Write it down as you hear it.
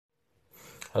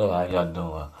Hello, how y'all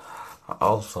doing?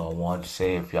 Also, I wanted to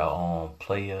say if y'all on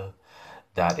player.fm,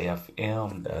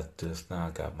 that just now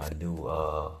got my new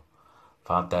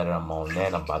found that I'm on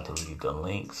that. I'm about to leave the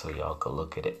link so y'all can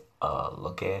look at it.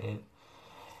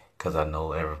 Cause I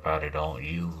know everybody don't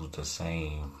use the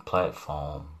same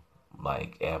platform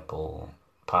like Apple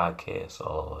Podcasts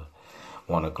or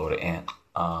want to go to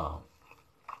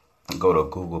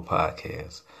Google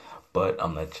Podcasts. But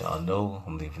I'm let y'all know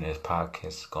I'm leaving this podcast.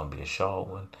 It's gonna be a short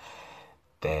one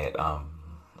that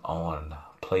on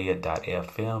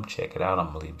player.fm. Check it out. I'm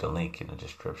gonna leave the link in the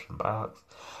description box.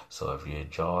 So if you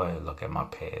enjoy, look at my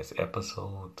past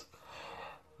episodes.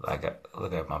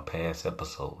 Look at my past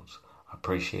episodes. I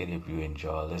appreciate it if you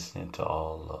enjoy listening to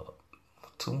all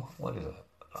two. What is it?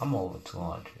 I'm over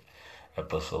 200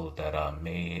 episodes that I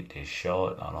made. It's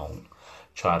short. I don't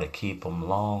try to keep them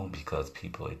long because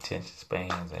people attention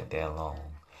spans ain't that long.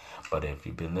 But if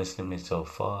you've been listening to me so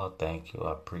far, thank you.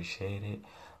 I appreciate it.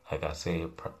 Like I said,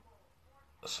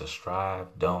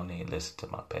 subscribe, donate, listen to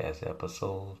my past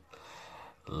episodes,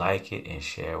 like it, and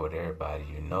share with everybody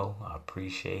you know. I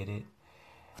appreciate it.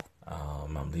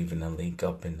 I'm leaving the link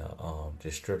up in the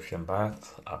description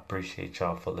box. I appreciate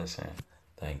y'all for listening.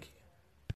 Thank you.